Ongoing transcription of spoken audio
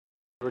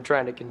We're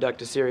trying to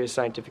conduct a serious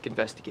scientific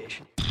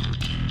investigation.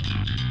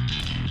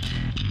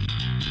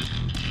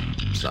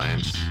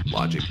 Science,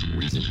 logic,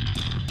 reason.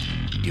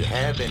 Do you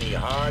have any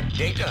hard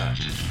data?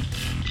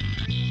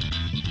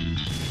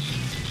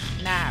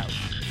 Now,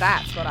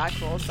 that's what I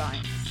call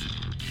science.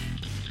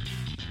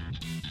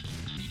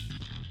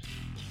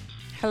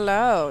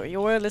 Hello,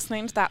 you're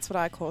listening to That's What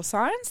I Call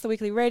Science, the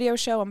weekly radio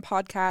show and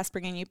podcast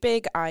bringing you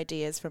big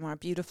ideas from our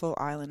beautiful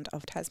island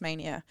of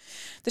Tasmania.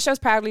 The show's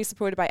proudly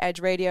supported by Edge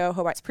Radio,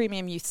 Hobart's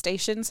premium youth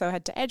station, so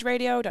head to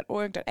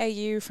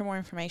edgeradio.org.au for more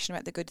information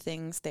about the good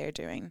things they're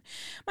doing.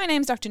 My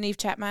name's Dr. Niamh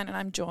Chapman and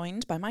I'm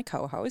joined by my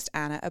co-host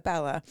Anna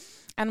Abella.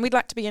 And we'd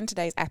like to begin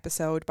today's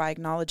episode by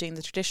acknowledging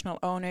the traditional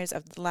owners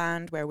of the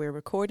land where we're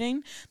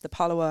recording, the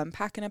Palawa and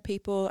Pakana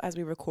people, as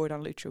we record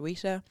on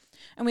Lutruwita.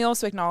 And we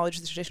also acknowledge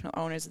the traditional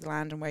owners of the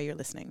land and where you're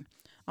listening.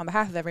 On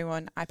behalf of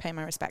everyone, I pay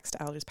my respects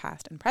to elders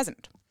past and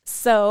present.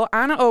 So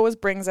Anna always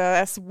brings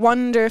us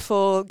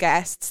wonderful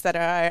guests that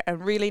are a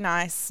really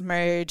nice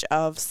merge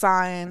of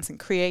science and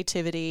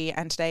creativity,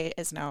 and today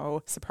is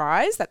no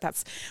surprise that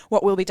that's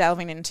what we'll be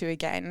delving into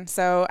again.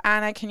 So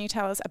Anna, can you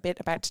tell us a bit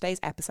about today's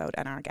episode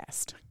and our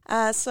guest?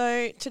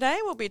 So today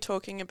we'll be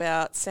talking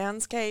about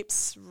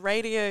soundscapes,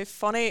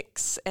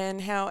 radiophonics,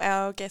 and how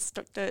our guest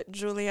Dr.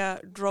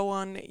 Julia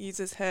Drouin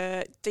uses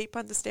her deep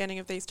understanding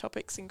of these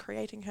topics in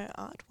creating her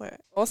artwork.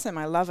 Awesome,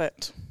 I love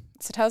it.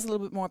 So tell us a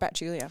little bit more about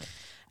Julia.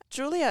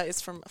 Julia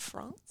is from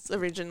France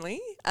originally,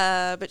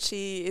 but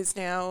she is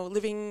now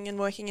living and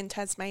working in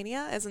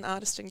Tasmania as an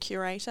artist and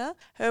curator.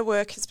 Her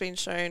work has been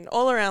shown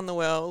all around the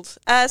world.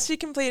 She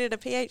completed a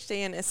PhD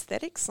in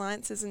Aesthetic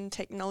Sciences and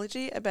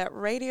Technology about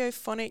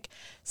radiophonic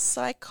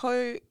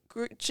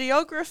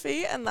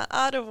psychogeography and the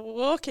art of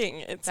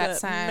walking. It's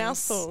that a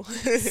mouthful.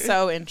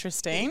 So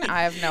interesting.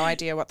 I have no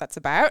idea what that's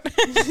about.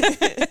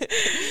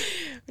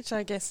 Which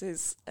I guess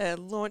is a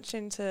launch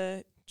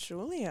into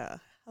Julia.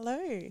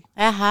 Hello.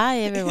 Hi,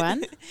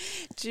 everyone.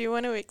 Do you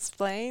want to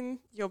explain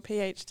your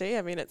PhD?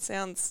 I mean, it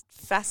sounds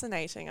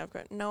fascinating. I've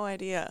got no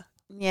idea.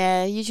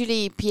 Yeah,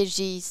 usually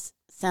PhDs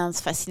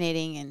sounds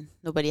fascinating and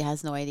nobody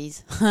has no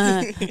ideas.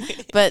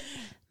 But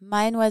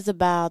mine was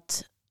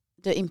about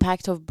the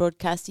impact of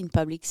broadcast in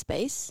public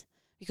space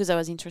because I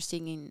was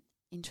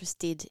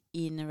interested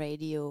in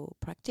radio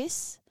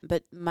practice.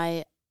 But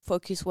my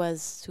focus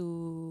was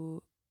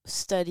to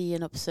study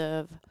and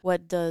observe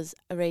what does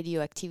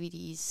radio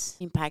activities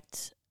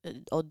impact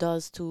or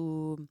does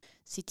to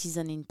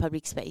citizens in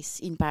public space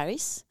in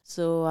Paris.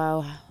 So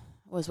I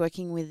was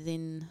working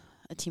within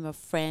a team of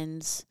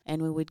friends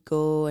and we would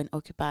go and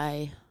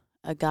occupy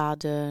a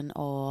garden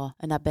or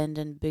an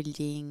abandoned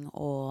building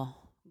or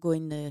go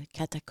in the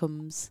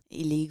catacombs,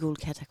 illegal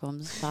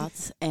catacombs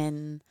parts,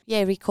 and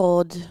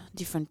record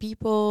different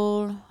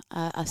people,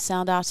 a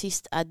sound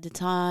artist at the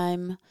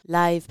time,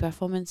 live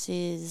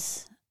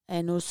performances,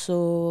 and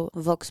also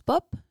vox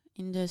pop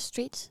in the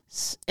streets.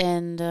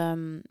 And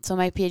so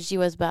my PhD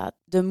was about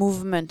the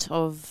movement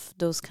of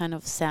those kind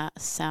of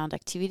sound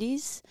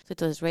activities. So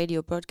it was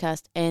radio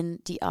broadcast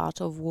and the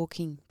art of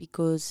walking,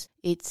 because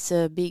it's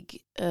a big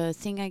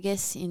thing, I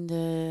guess, in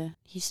the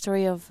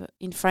history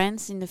in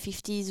France in the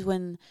 50s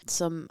when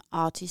some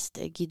artists,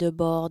 Guy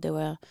Debord, they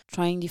were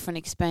trying different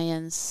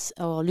experience,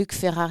 or Luc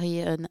Ferrari,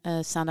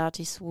 a sound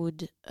artist,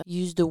 would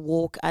use the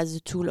walk as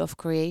a tool of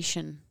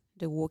creation,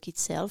 the walk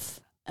itself.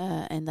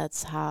 And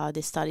that's how they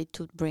started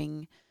to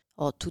bring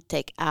or to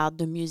take out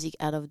the music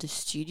out of the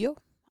studio,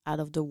 out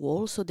of the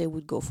wall. So they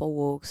would go for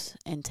walks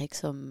and take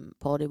some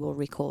portable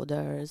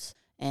recorders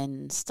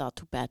and start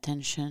to pay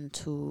attention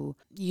to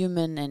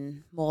human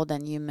and more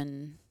than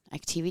human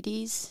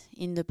activities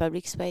in the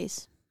public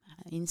space,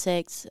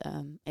 insects,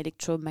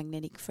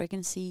 electromagnetic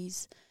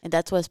frequencies. And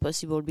that was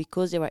possible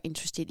because they were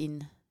interested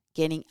in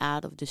getting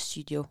out of the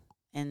studio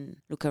and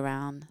look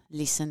around,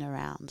 listen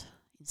around,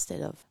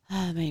 instead of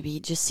maybe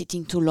just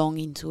sitting too long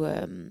into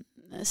a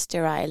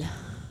sterile,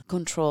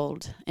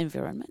 controlled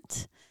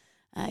environment.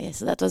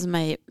 So that was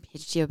my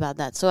PhD about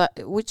that. So,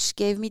 which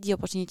gave me the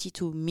opportunity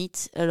to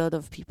meet a lot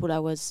of people I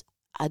was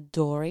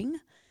adoring.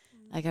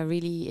 Like, I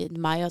really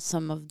admired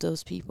some of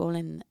those people,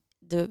 and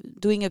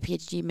doing a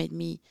PhD made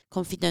me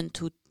confident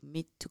to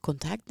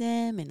contact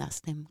them and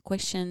ask them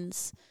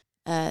questions.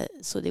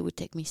 So they would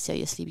take me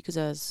seriously because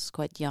I was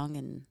quite young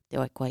and they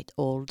were quite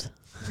old.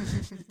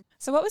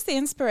 So what was the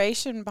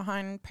inspiration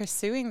behind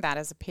pursuing that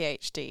as a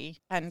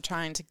PhD and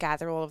trying to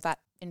gather all of that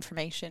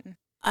information?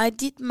 I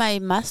did my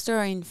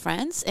master in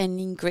France and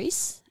in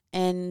Greece,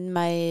 and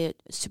my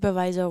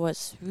supervisor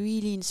was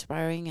really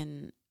inspiring,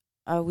 and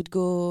I would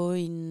go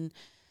in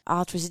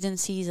art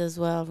residencies as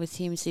well with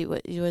him. So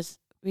it was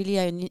really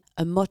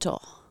a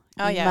motto.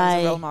 Oh, yeah,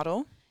 as a role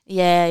model.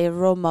 Yeah, a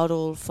role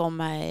model for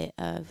my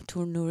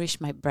to nourish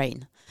my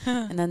brain.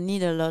 And I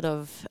need a lot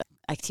of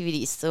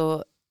activities.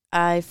 So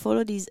I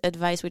followed his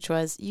advice, which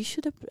was you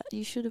should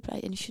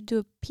apply and you should do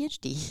a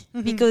PhD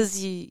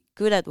because you're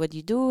good at what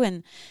you do,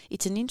 and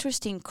it's an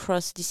interesting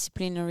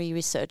cross-disciplinary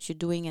research you're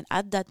doing. And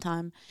at that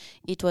time,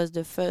 it was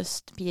the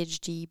first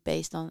PhD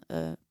based on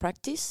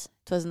practice.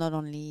 It was not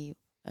only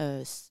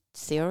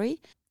theory.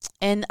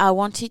 And I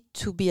wanted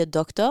to be a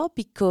doctor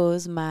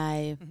because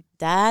my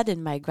dad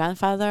and my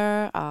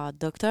grandfather are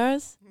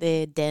doctors.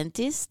 They're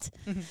dentists.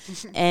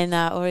 And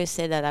I always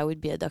said that I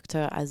would be a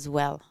doctor as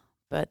well.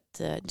 But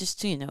just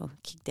to,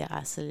 kick their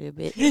ass a little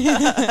bit.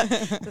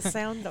 The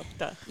sound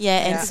doctor. Yeah,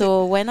 and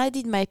so when I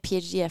did my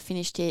PhD, I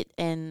finished it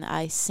and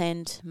I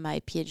sent my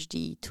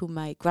PhD to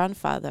my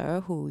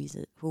grandfather, who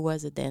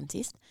was a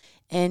dentist.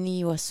 And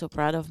he was so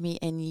proud of me,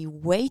 and he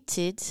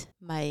weighted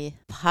my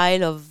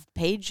pile of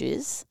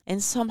pages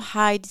and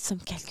somehow I did some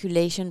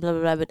calculation, blah,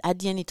 blah, blah. But at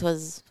the end, it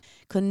was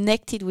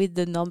connected with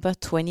the number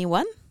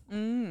 21.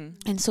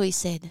 And so he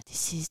said,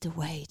 this is the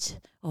weight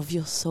of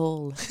your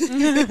soul,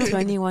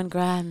 21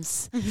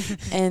 grams.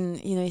 And,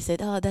 he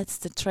said, oh, that's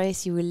the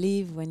trace you will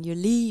leave when you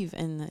leave.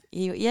 And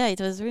it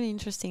was really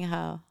interesting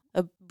how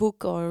a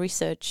book or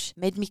research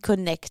made me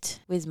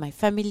connect with my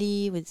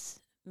family, with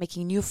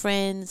making new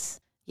friends.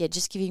 Yeah,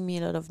 just giving me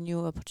a lot of new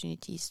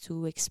opportunities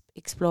to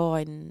explore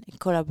and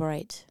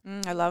collaborate.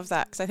 I love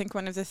that, because I think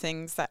one of the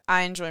things that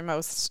I enjoy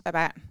most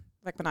about,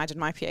 like when I did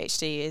my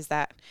PhD, is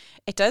that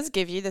it does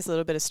give you this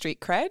little bit of street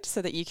cred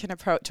so that you can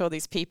approach all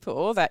these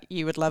people that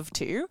you would love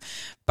to,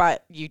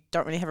 but you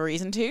don't really have a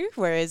reason to.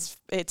 Whereas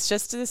it's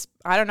just this,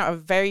 a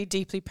very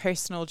deeply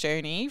personal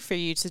journey for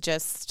you to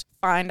just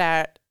find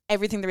out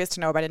everything there is to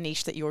know about a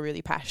niche that you're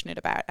really passionate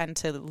about and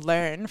to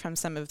learn from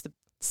some of the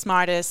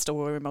smartest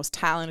or most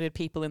talented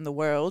people in the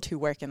world who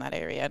work in that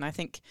area. And I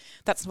think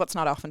that's what's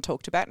not often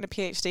talked about in a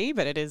PhD,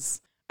 but it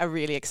is a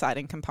really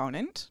exciting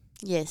component.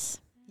 Yes,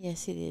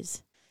 it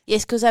is.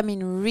 Yes, because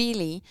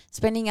really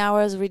spending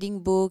hours reading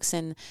books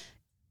and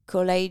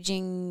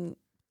collaging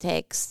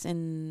text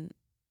and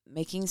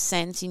making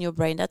sense in your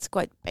brain, that's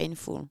quite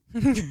painful.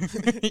 But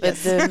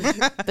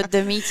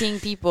the meeting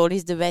people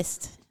is the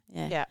best.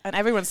 Yeah, and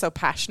everyone's so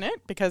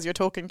passionate because you're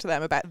talking to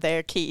them about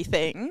their key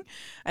thing,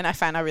 and I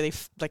found I really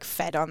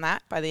fed on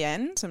that by the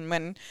end. And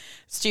when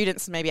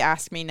students maybe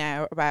ask me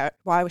now about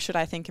why should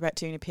I think about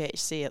doing a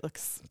PhD, it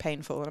looks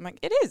painful, and I'm like,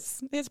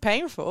 it's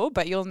painful,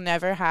 but you'll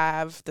never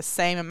have the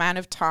same amount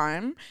of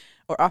time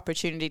or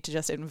opportunity to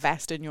just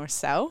invest in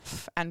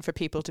yourself, and for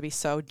people to be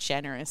so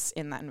generous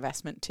in that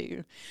investment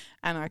too.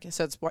 And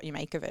so it's what you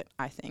make of it,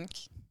 I think.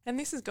 And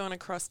this has gone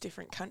across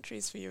different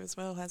countries for you as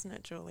well, hasn't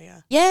it,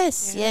 Julia?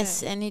 Yes.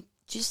 And it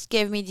just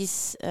gave me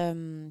this,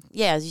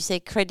 as you say,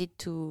 credit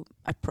to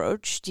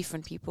approach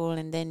different people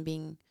and then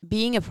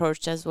being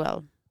approached as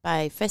well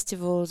by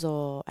festivals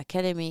or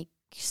academic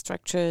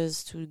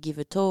structures to give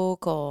a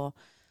talk or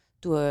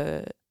do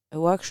a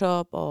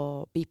workshop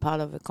or be part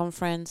of a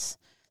conference.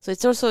 So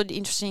it's also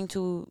interesting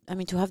to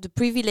have the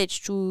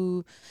privilege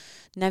to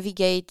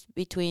navigate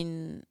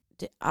between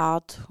the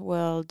art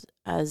world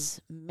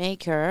as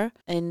maker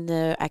and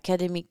the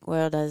academic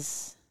world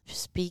as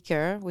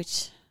speaker,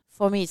 which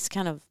for me it's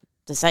kind of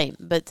the same.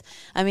 But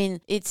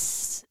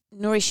it's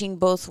nourishing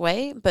both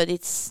way, but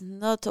it's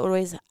not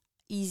always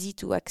easy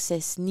to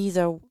access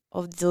neither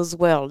of those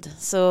worlds.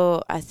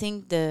 So I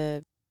think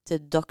the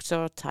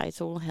doctor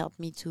title helped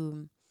me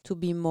to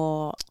be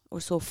more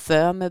also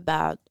firm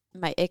about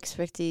my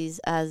expertise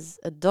as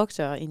a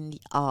doctor in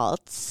the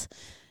arts,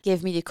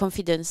 gave me the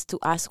confidence to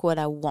ask what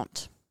I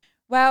want.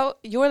 Well,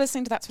 you're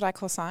listening to That's What I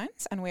Call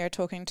Science, and we are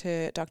talking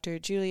to Dr.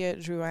 Julia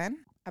Drouin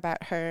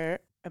about her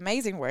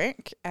amazing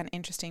work and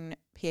interesting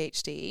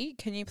PhD.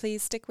 Can you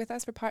please stick with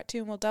us for part 2,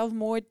 and we'll delve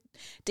more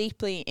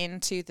deeply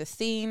into the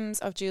themes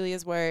of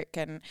Julia's work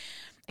and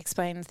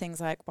explain things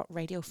like what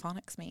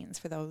radiophonics means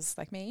for those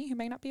like me who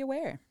may not be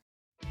aware.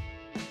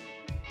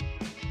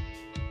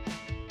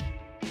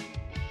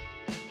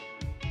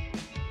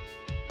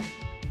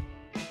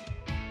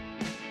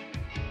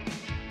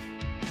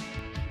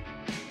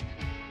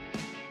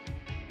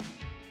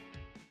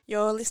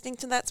 You're listening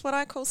to That's What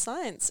I Call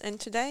Science, and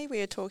today we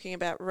are talking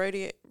about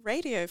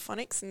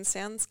radiophonics and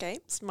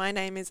soundscapes. My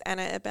name is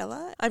Anna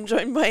Abella. I'm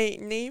joined by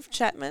Neve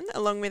Chapman,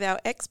 along with our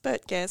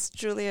expert guest,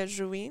 Julia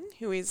Drouin,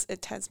 who is a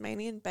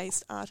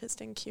Tasmanian-based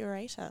artist and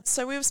curator.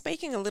 So we were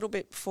speaking a little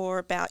bit before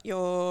about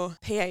your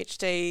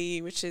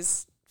PhD, which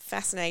is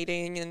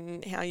fascinating,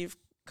 and how you've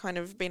kind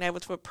of been able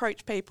to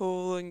approach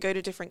people and go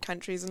to different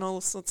countries and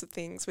all sorts of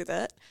things with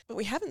it. But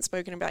we haven't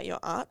spoken about your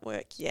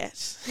artwork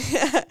yet.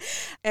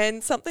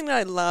 And something that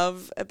I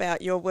love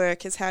about your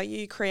work is how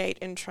you create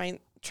and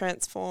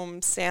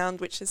transform sound,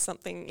 which is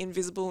something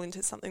invisible,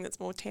 into something that's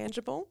more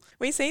tangible.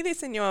 We see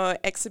this in your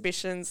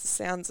exhibitions, The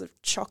Sounds of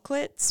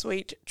Chocolate,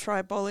 Sweet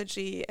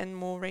Tribology, and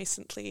more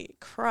recently,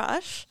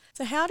 Crush.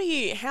 So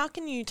how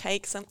can you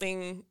take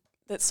something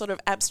that's sort of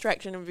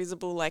abstract and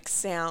invisible like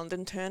sound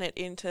and turn it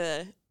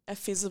into a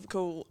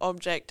physical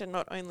object, and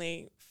not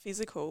only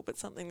physical, but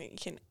something that you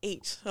can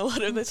eat a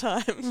lot of the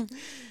time?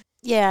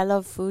 Yeah, I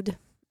love food.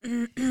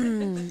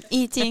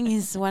 Eating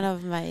is one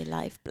of my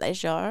life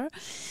pleasure.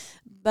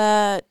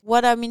 But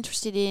what I'm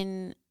interested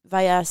in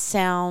via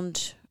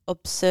sound,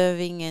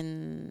 observing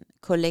and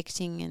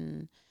collecting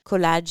and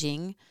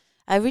collaging,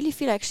 I really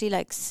feel actually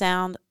like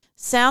sound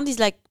is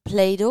like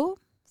Play-Doh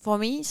for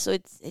me. So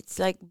it's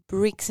like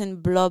bricks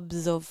and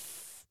blobs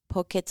of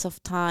pockets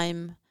of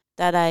time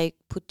that I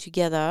put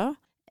together,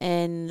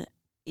 And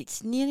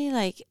it's nearly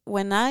like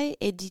when I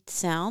edit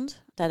sound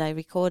that I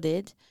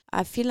recorded,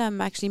 I feel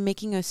I'm actually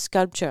making a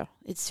sculpture.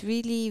 It's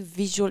really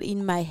visual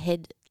in my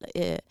head.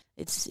 It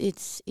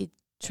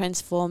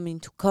transforms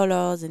into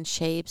colors and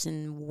shapes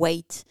and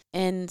weight.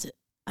 And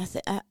I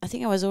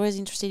think I was always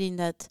interested in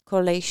that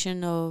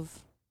correlation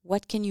of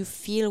what can you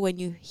feel when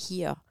you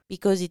hear,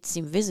 because it's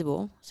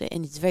invisible,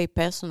 and it's very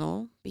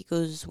personal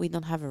because we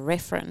don't have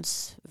a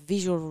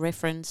visual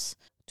reference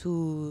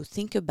to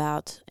think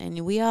about, and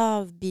we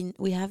have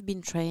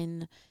been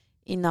trained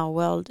in our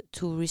world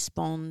to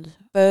respond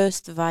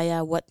first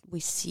via what we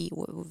see,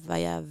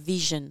 via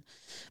vision,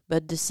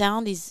 but the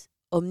sound is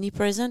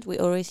omnipresent. We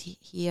always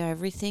hear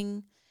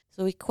everything,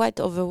 so we're quite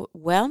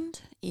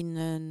overwhelmed in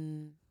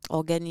an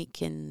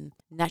organic and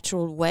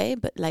natural way.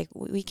 But like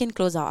we can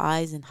close our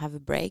eyes and have a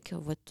break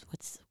of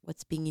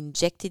what's being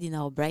injected in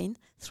our brain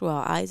through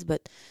our eyes,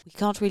 but we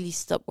can't really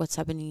stop what's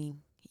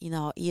happening in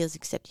our ears,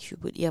 except if you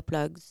put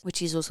earplugs,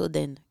 which is also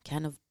then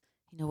kind of,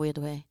 in a weird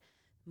way,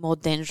 more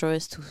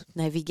dangerous to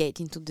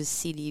navigate into the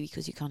city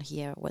because you can't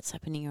hear what's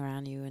happening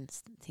around you and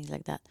things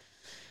like that.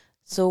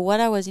 So what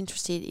I was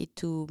interested in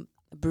to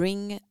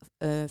bring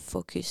a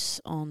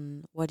focus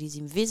on what is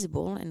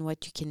invisible and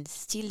what you can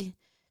still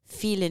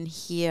feel and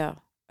hear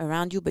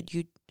around you, but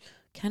you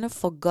kind of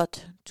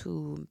forgot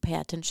to pay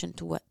attention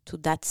to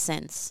that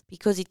sense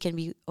because it can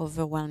be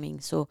overwhelming.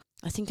 So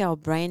I think our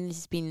brain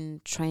has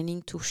been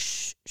training to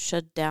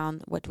shut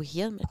down what we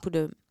hear, put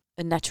a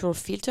natural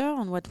filter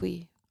on what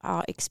we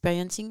are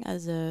experiencing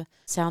as a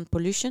sound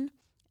pollution.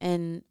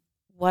 And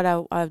what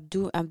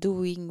I'm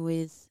doing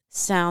with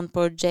sound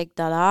projects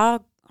that are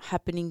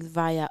happening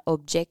via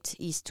object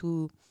is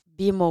to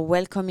be more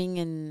welcoming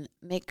and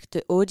make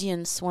the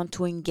audience want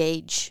to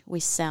engage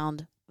with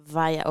sound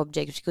via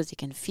objects, because they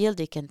can feel,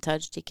 they can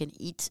touch, they can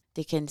eat,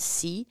 they can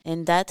see,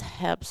 and that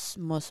helps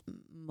most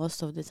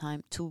of the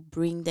time to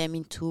bring them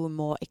into a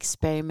more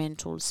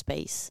experimental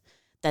space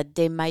that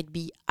they might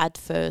be at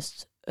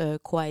first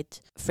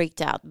quite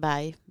freaked out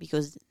by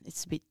because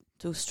it's a bit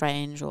too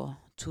strange or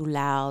too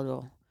loud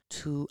or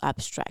too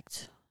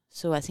abstract.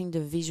 So I think the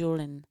visual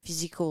and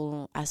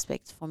physical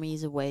aspect for me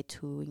is a way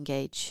to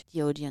engage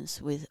the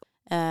audience with.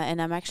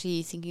 And I'm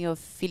actually thinking of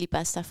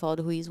Philippa Stafford,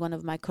 who is one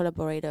of my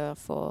collaborators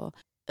for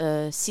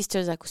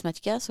Sisters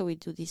Acousmatica. So we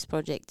do this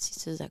project,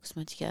 Sisters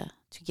Acousmatica,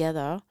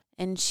 together.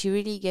 And she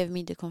really gave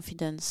me the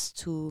confidence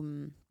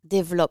to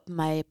develop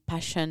my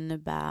passion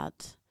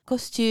about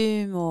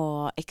costume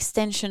or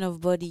extension of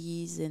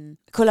bodies, and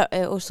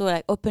also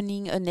like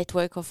opening a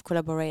network of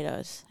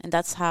collaborators. And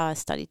that's how I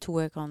started to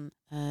work on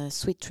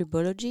Sweet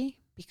Tribology,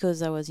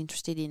 because I was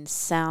interested in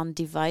sound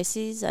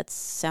devices at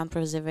Sound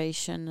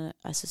Preservation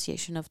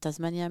Association of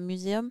Tasmania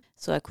Museum.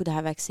 So I could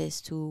have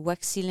access to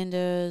wax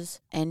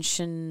cylinders,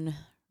 ancient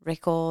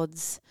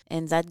records,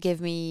 and that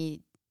gave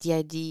me the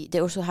idea. They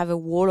also have a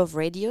wall of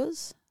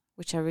radios,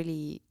 which I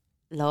really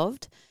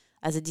loved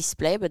as a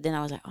display, but then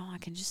I was like, I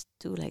can just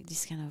do like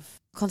this kind of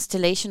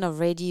constellation of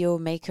radio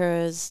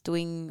makers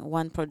doing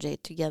one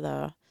project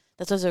together.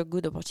 That was a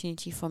good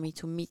opportunity for me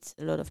to meet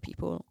a lot of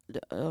people,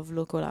 of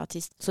local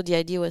artists. So the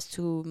idea was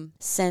to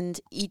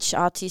send each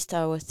artist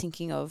I was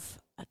thinking of,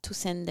 to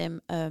send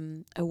them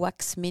a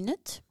wax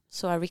minute.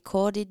 So I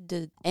recorded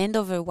the end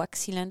of a wax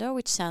cylinder,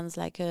 which sounds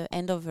like the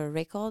end of a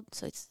record.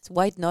 So it's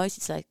white noise.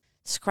 It's like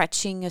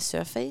scratching a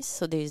surface.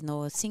 So there is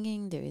no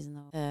singing. There is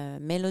no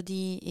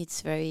melody.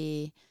 It's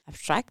very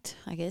abstract,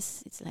 I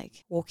guess. It's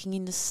like walking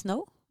in the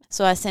snow.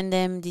 So I send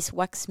them this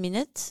wax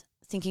minute,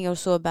 thinking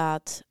also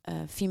about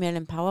female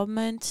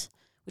empowerment,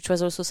 which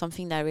was also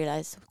something that I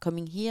realized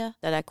coming here,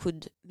 that I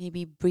could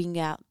maybe bring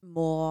out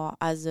more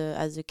as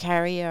a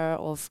carrier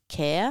of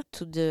care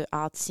to the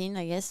art scene,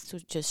 I guess, to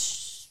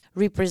just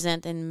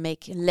represent and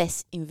make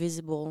less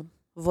invisible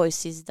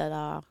voices that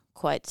are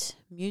quite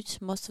mute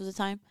most of the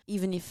time,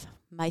 even if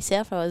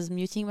I was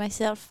muting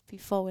myself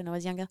before when I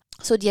was younger.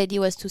 So the idea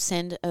was to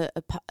send a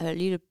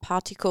little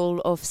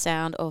particle of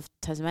sound of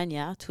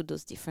Tasmania to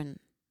those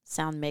different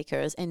sound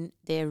makers, and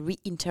they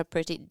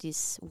reinterpreted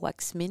this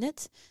wax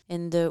minute,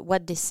 and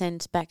what they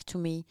sent back to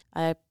me,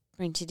 I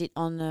printed it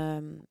on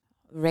a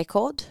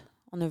record,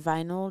 on a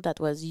vinyl that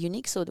was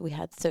unique. So we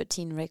had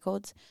 13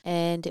 records,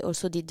 and they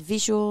also did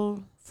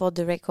visual for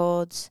the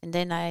records, and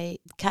then I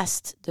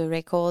cast the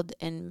record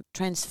and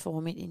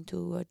transform it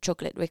into a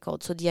chocolate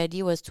record. So the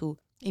idea was to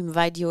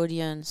invite the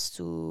audience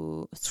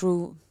to,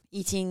 through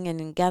eating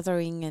and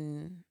gathering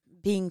and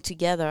being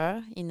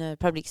together in a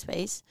public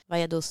space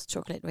via those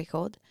chocolate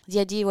records. The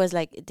idea was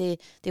like they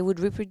would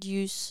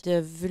reproduce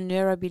the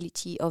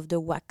vulnerability of the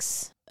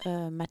wax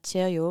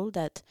material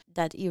that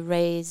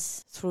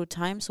erase through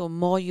time. So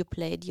more you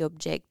play the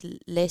object,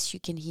 less you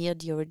can hear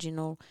the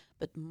original,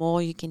 but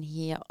more you can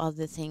hear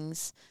other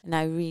things. And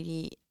I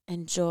really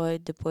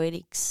enjoyed the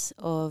poetics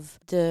of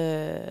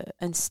the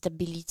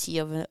instability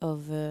of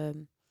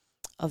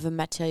a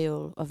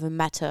material, of a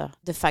matter,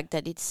 the fact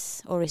that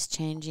it's always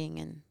changing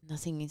and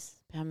nothing is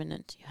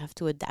permanent. You have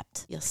to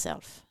adapt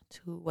yourself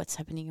to what's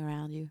happening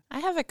around you. I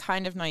have a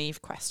kind of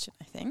naive question,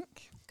 I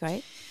think.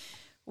 Great.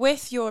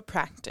 With your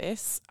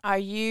practice, are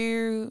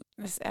you,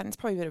 and it's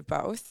probably a bit of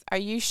both, are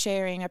you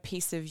sharing a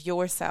piece of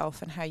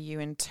yourself and how you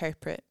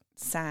interpret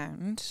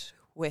sound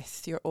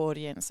with your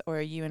audience, or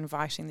are you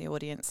inviting the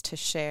audience to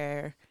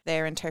share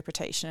their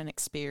interpretation and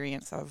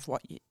experience of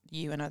what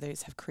you and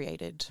others have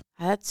created?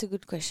 That's a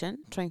good question.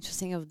 Trying to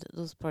think of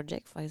those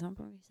projects, for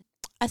example.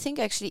 I think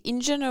actually, in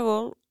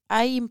general,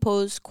 I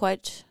impose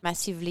quite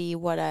massively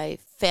what I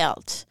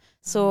felt.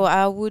 So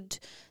I would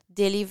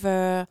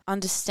deliver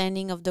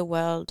understanding of the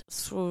world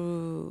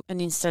through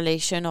an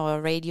installation or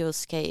a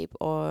radioscape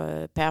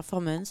or a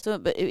performance. So,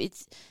 but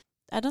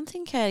I don't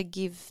think I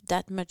give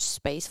that much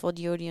space for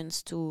the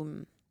audience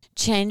to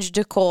change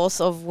the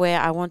course of where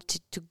I want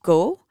it to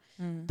go.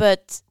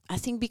 But I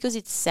think because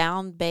it's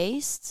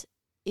sound-based,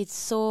 it's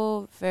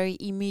so very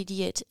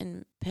immediate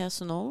and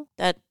personal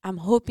that I'm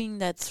hoping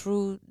that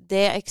through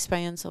their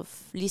experience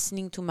of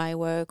listening to my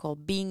work or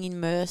being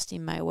immersed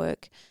in my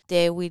work,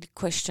 they will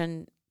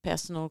question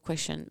personal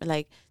question,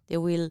 like they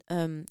will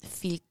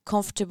feel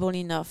comfortable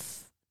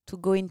enough to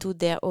go into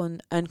their own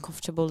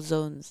uncomfortable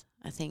zones,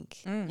 I think.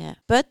 Yeah.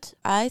 But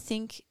I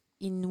think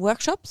in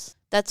workshops,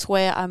 that's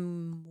where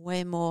I'm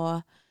way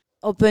more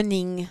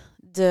opening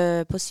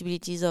the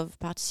possibilities of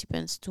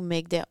participants to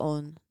make their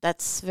own.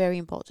 That's very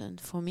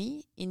important for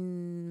me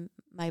in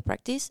my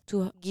practice,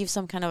 to give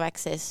some kind of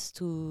access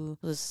to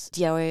those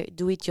DIY,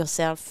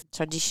 do-it-yourself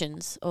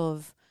traditions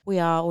of we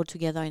are all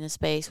together in a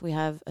space, we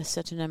have a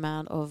certain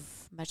amount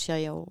of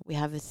material, we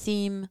have a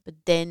theme, but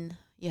then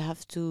you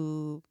have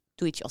to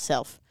do it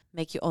yourself,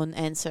 make your own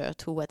answer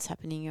to what's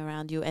happening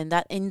around you. And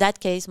that, in that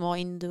case, more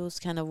in those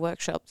kind of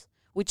workshops,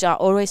 which are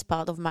always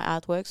part of my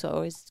artwork. So I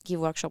always give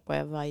workshop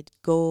wherever I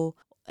go,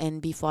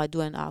 and before I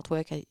do an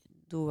artwork, I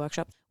do a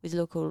workshop with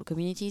local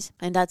communities.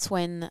 And that's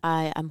when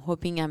I am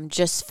hoping I'm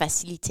just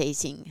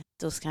facilitating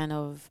those kind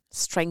of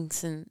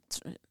strengths and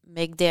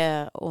make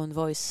their own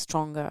voice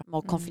stronger,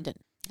 more confident.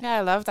 Yeah,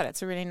 I love that.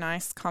 It's a really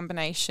nice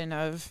combination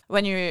of,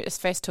 when you were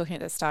first talking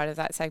at the start of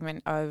that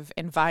segment, of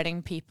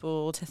inviting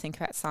people to think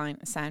about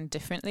sound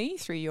differently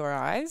through your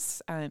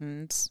eyes,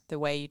 and the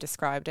way you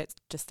described it,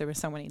 just there were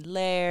so many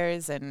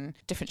layers and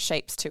different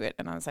shapes to it.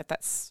 And I was like,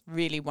 that's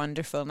really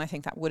wonderful. And I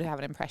think that would have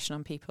an impression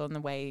on people in the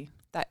way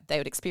that they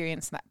would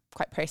experience that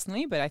quite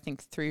personally, but I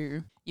think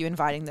through you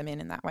inviting them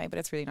in that way. But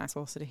it's really nice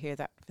also to hear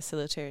that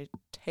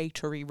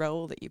facilitatory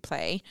role that you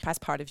play as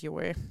part of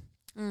your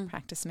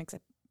practice and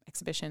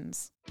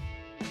exhibitions.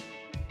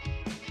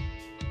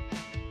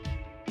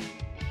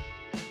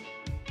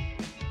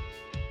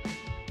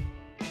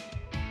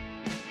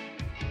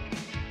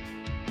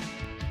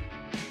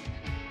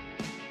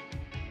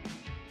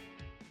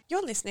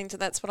 You're listening to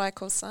That's What I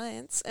Call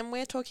Science, and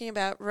we're talking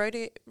about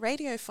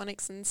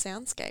radiophonics and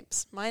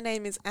soundscapes. My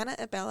name is Anna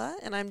Abella,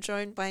 and I'm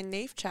joined by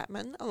Neve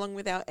Chapman, along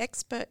with our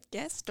expert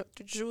guest,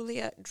 Dr.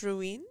 Julia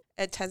Drouin,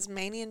 a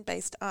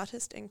Tasmanian-based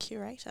artist and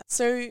curator.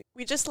 So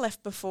we just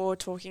left before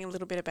talking a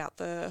little bit about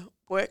the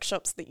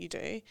workshops that you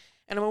do,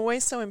 and I'm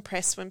always so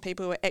impressed when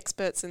people who are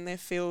experts in their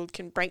field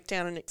can break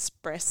down and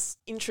express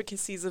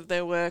intricacies of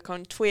their work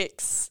on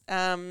Twix,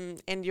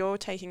 and you're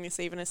taking this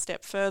even a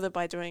step further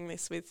by doing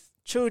this with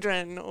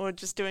children or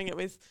just doing it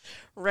with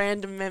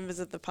random members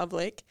of the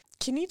public.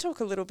 Can you talk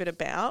a little bit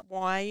about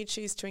why you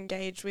choose to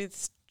engage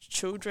with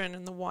children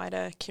and the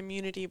wider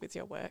community with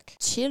your work?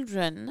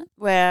 Children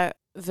were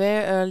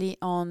very early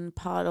on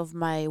part of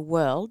my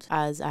world,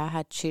 as I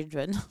had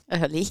children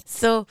early.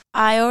 So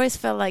I always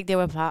felt like they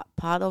were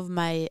part of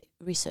my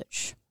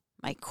research,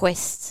 my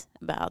quest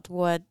about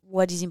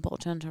what is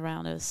important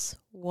around us,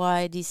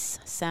 why this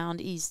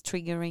sound is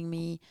triggering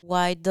me,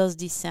 why does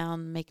this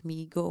sound make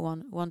me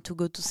want to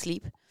go to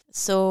sleep.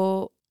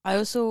 So I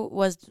also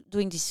was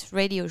doing this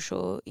radio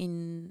show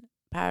in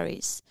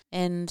Paris,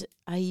 and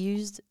I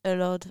used a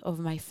lot of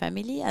my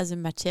family as a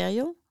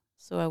material.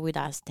 So I would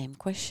ask them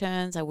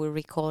questions, I would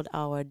record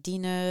our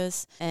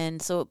dinners.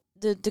 And so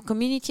the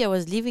community I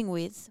was living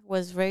with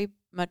was very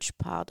much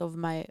part of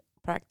my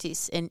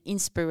practice and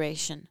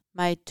inspiration.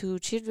 My two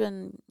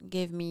children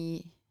gave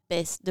me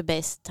the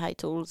best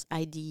titles,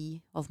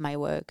 ID of my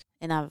work.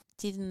 And I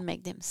didn't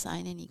make them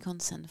sign any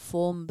consent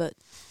form, but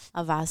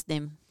I've asked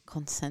them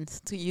consent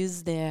to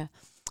use their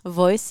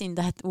voice in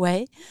that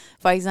way.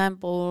 For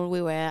example,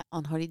 we were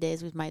on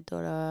holidays with my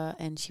daughter,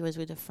 and she was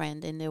with a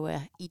friend, and they were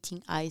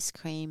eating ice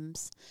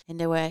creams, and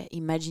they were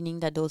imagining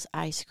that those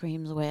ice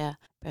creams were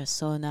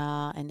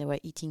persona, and they were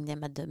eating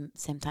them at the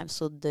same time,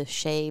 so the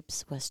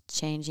shapes was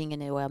changing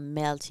and they were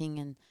melting.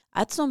 And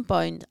at some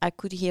point I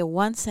could hear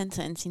one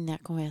sentence in their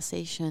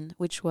conversation,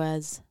 which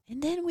was,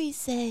 and then we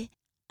say,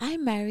 I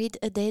married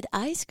a dead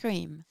ice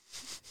cream.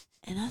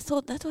 And I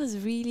thought that was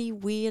really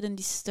weird and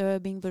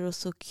disturbing, but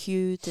also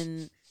cute.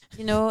 And,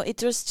 you know,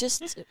 it was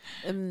just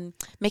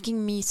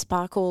making me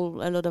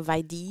sparkle a lot of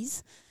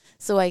ideas.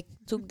 So I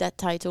took that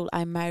title,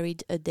 I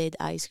Married a Dead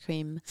Ice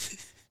Cream,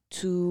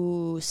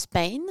 to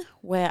Spain,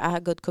 where I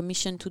got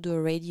commissioned to do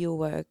a radio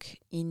work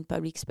in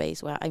public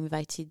space, where I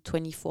invited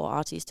 24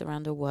 artists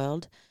around the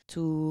world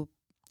to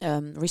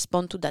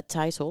respond to that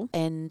title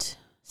and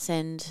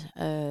send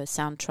a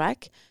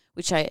soundtrack,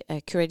 which I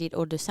curated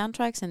all the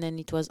soundtracks, and then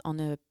it was on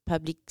a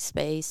public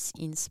space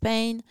in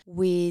Spain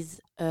with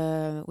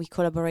we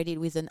collaborated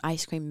with an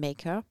ice cream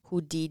maker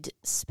who did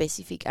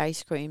specific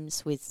ice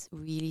creams with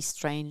really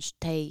strange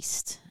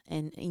taste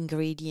and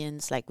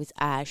ingredients, like with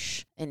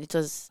ash, and it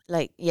was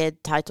like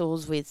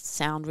titles with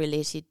sound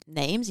related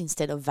names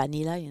instead of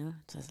vanilla,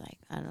 it was like,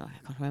 I don't know,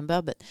 I can't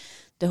remember, but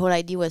the whole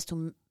idea was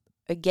to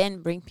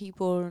again bring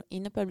people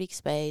in a public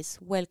space,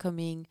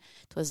 welcoming.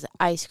 It was the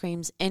ice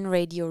creams and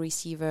radio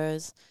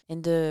receivers,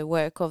 and the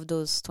work of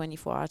those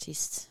 24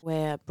 artists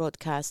were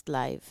broadcast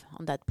live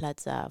on that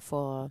plaza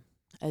for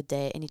a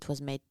day, and it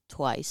was made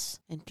twice,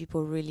 and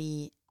people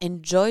really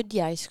enjoyed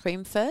the ice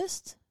cream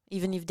first,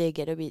 even if they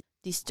get a bit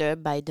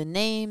disturbed by the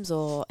names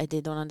or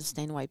they don't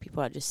understand why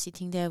people are just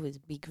sitting there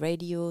with big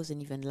radios and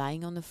even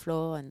lying on the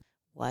floor, and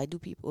why do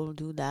people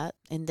do that,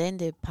 and then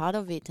they're part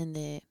of it and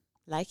they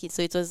like it.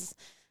 So it was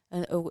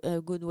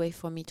a good way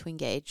for me to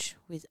engage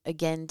with,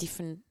 again,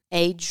 different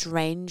age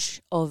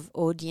range of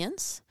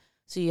audience.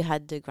 So you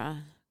had the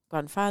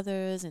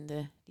grandfathers and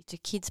the little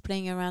kids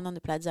playing around on the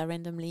plaza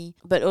randomly.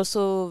 But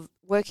also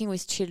working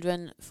with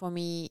children for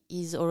me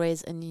is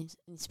always an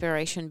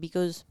inspiration,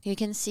 because you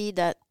can see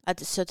that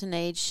at a certain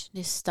age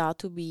they start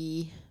to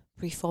be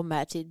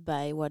pre-formatted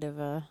by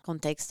whatever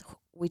context,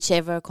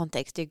 whichever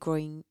context they're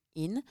growing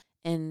in.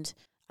 And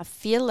I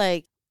feel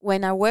like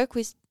when I work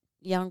with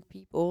young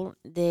people,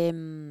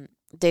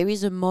 there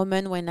is a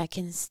moment when I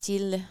can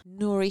still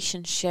nourish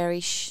and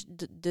cherish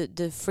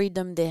the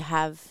freedom they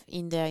have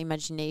in their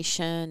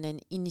imagination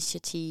and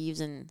initiatives,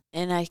 and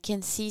I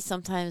can see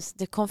sometimes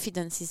the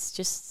confidence is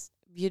just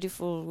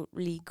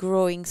beautifully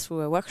growing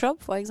through a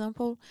workshop, for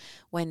example,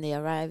 when they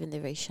arrive and they're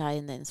very shy,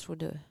 and then through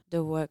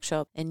the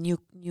workshop and new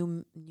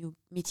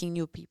meeting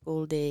new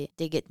people, they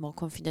get more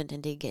confident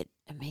and they get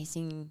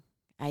amazing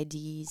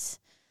ideas.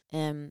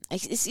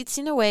 It's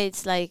in a way,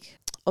 it's like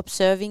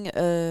observing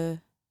a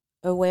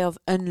way of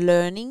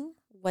unlearning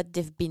what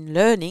they've been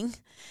learning,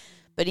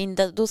 but in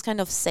those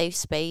kind of safe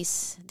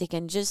space, they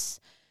can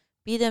just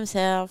be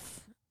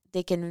themselves.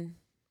 They can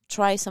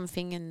try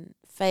something and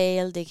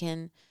fail. They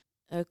can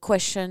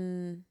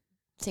question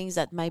things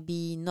that might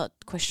be not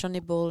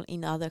questionable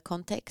in other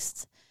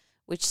contexts,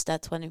 which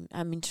that's what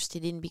I'm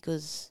interested in,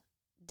 because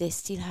they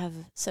still have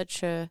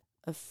such a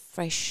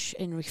fresh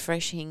and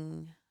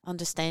refreshing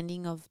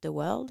understanding of the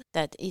world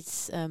that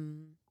it's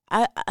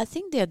I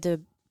think they're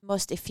the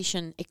most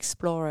efficient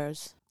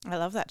explorers. I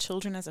love that,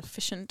 children as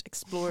efficient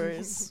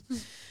explorers.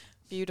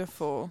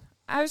 Beautiful.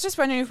 I was just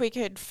wondering if we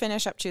could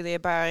finish up, Julia,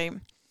 by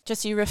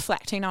just you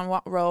reflecting on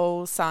what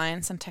role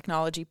science and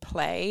technology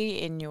play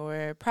in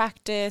your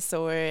practice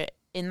or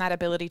in that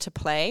ability to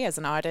play as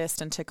an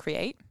artist and to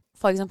create.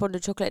 For example, the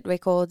chocolate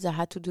records, I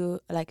had to do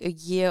like a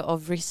year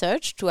of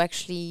research to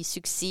actually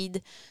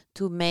succeed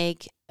to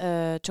make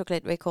a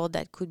chocolate record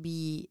that could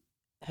be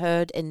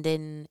heard and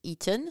then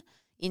eaten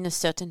in a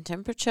certain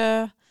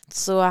temperature.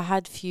 So I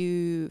had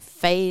few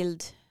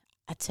failed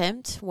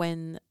attempts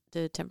when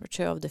the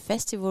temperature of the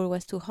festival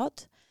was too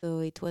hot. So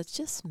it was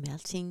just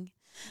melting.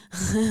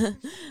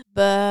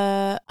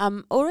 But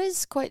I'm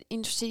always quite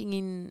interested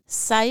in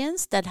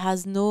science that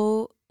has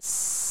no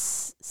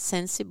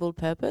sensible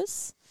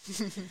purpose.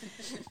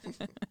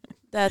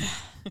 That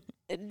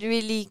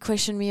really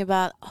questioned me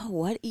about,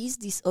 what is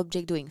this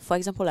object doing? For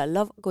example, I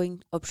love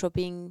going up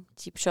shopping,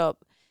 tip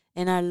shop,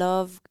 and I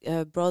love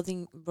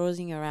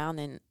browsing around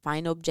and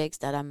find objects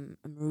that I'm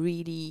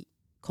really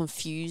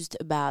confused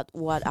about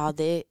what are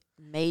they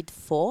made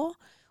for.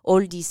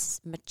 All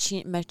this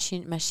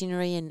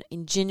machinery and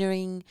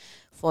engineering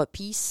for a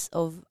piece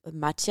of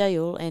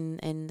material, and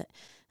I'm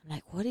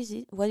like, what is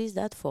it? What is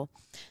that for?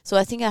 So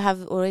I think I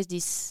have always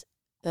this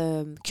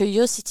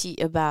curiosity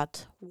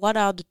about what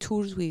are the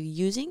tools we're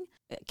using.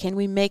 Can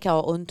we make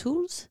our own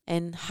tools,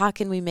 and how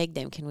can we make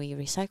them? Can we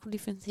recycle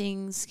different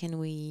things? Can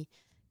we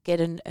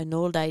get an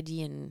old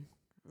idea and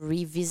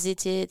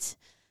revisit it?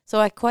 So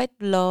I quite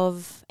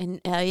love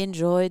and I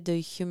enjoy the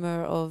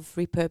humor of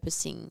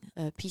repurposing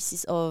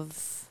pieces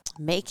of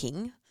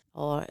making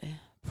or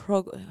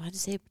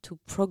to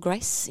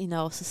progress in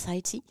our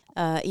society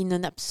in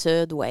an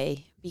absurd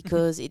way,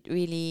 because it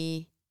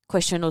really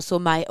questions also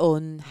my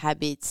own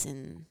habits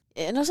and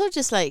also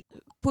just like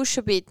push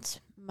a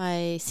bit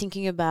my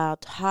thinking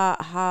about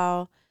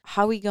how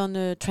we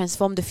gonna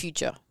transform the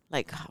future.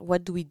 Like,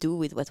 what do we do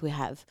with what we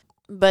have?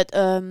 But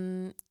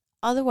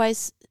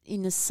otherwise,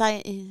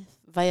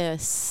 via a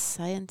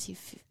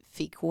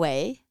scientific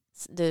way,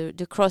 the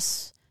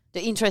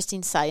interest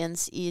in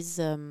science is,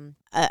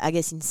 I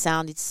guess, in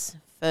sound. It's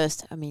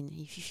first. I mean,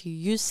 if you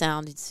use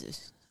sound,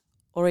 it's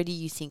already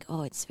you think,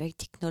 it's very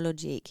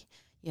technologic.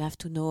 You have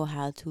to know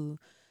how to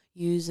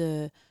use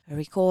a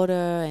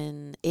recorder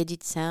and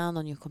edit sound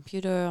on your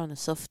computer, on a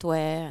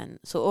software, and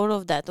so all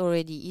of that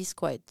already is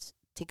quite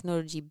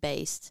technology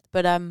based.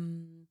 But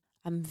I'm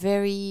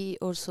very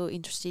also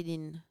interested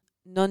in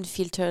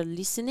non-filtered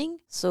listening,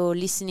 so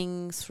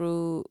listening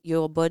through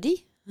your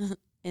body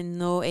and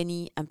know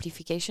any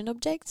amplification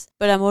objects.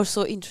 But I'm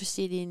also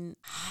interested in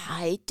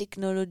high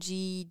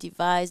technology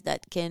device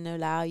that can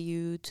allow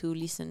you to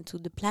listen to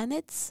the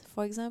planets,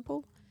 for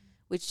example,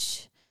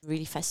 which I'm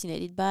really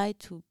fascinated by,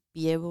 to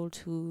be able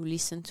to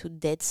listen to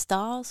dead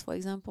stars, for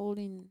example,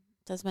 in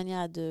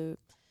Tasmania,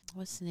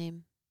 what's the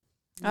name?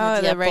 Oh,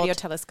 the radio airport.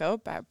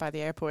 telescope by the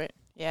airport.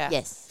 Yeah.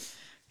 Yes.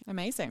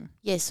 Amazing.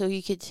 Yeah, so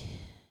you could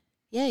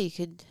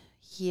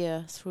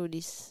hear through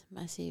this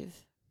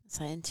massive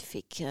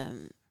scientific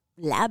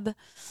lab,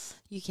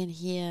 you can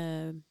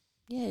hear,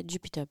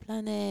 Jupiter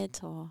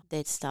planet or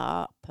dead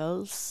star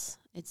pulse.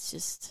 It's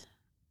just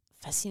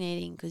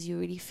fascinating because you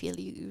really feel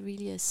you're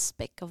really a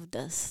speck of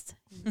dust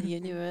in the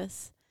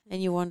universe.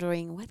 And you're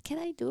wondering, what can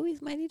I do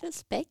with my little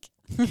speck?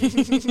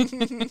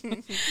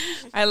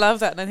 I love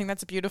that, and I think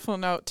that's a beautiful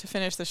note to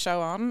finish the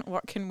show on.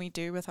 What can we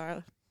do with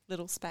our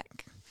little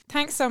speck?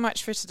 Thanks so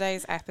much for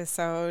today's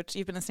episode.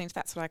 You've been listening to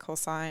That's What I Call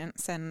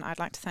Science, and I'd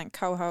like to thank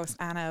co-host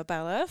Anna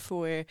Abella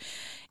for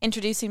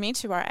introducing me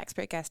to our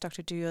expert guest,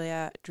 Dr.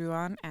 Julia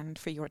Drouin, and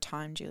for your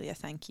time, Julia.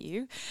 Thank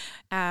you.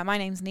 My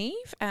name's Niamh,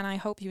 and I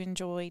hope you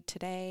enjoyed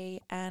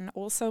today, and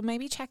also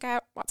maybe check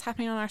out what's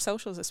happening on our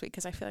socials this week,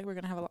 because I feel like we're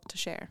going to have a lot to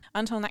share.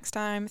 Until next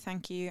time,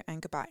 thank you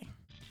and goodbye.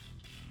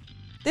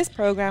 This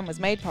program was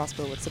made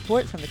possible with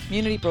support from the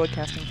Community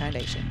Broadcasting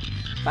Foundation.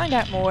 Find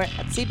out more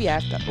at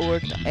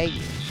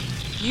cbf.org.au.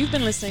 You've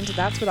been listening to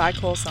That's What I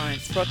Call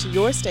Science, brought to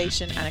your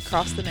station and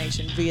across the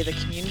nation via the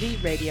Community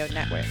Radio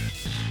Network.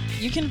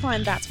 You can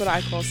find That's What I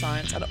Call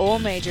Science on all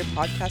major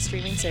podcast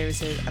streaming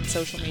services and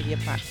social media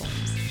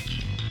platforms.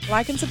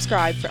 Like and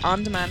subscribe for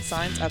on-demand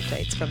science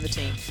updates from the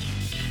team.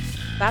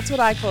 That's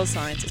What I Call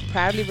Science is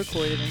proudly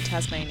recorded in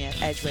Tasmania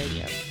at Edge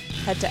Radio.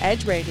 Head to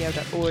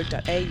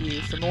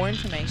edgeradio.org.au for more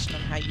information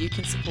on how you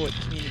can support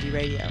community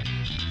radio.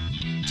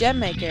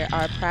 GemMaker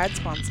are a proud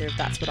sponsor of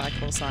That's What I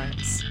Call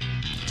Science.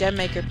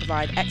 GemMaker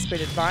provide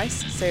expert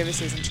advice,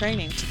 services and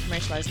training to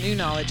commercialise new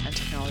knowledge and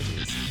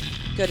technologies.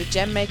 Go to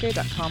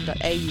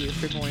gemmaker.com.au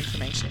for more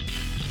information.